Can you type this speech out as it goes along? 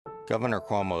Governor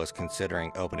Cuomo is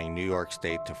considering opening New York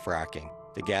State to fracking.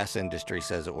 The gas industry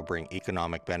says it will bring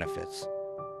economic benefits.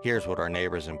 Here's what our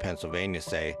neighbors in Pennsylvania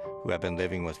say, who have been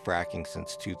living with fracking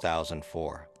since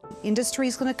 2004. Industry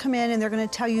is going to come in and they're going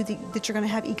to tell you that you're going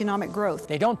to have economic growth.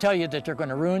 They don't tell you that they're going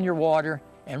to ruin your water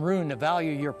and ruin the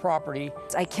value of your property.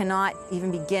 I cannot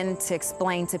even begin to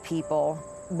explain to people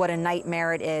what a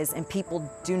nightmare it is, and people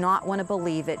do not want to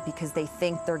believe it because they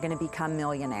think they're going to become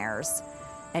millionaires,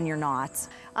 and you're not.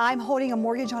 I'm holding a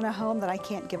mortgage on a home that I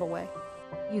can't give away.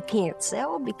 You can't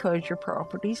sell because your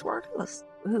property's worthless.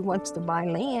 Who wants to buy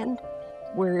land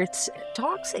where it's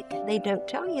toxic? They don't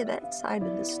tell you that side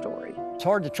of the story. It's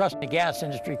hard to trust the gas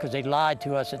industry because they lied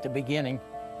to us at the beginning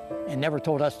and never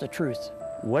told us the truth.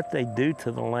 What they do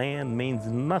to the land means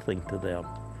nothing to them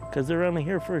because they're only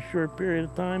here for a short period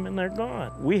of time and they're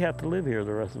gone. We have to live here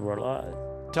the rest of our lives.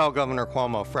 Tell Governor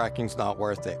Cuomo fracking's not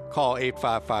worth it. Call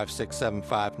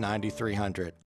 855-675-9300.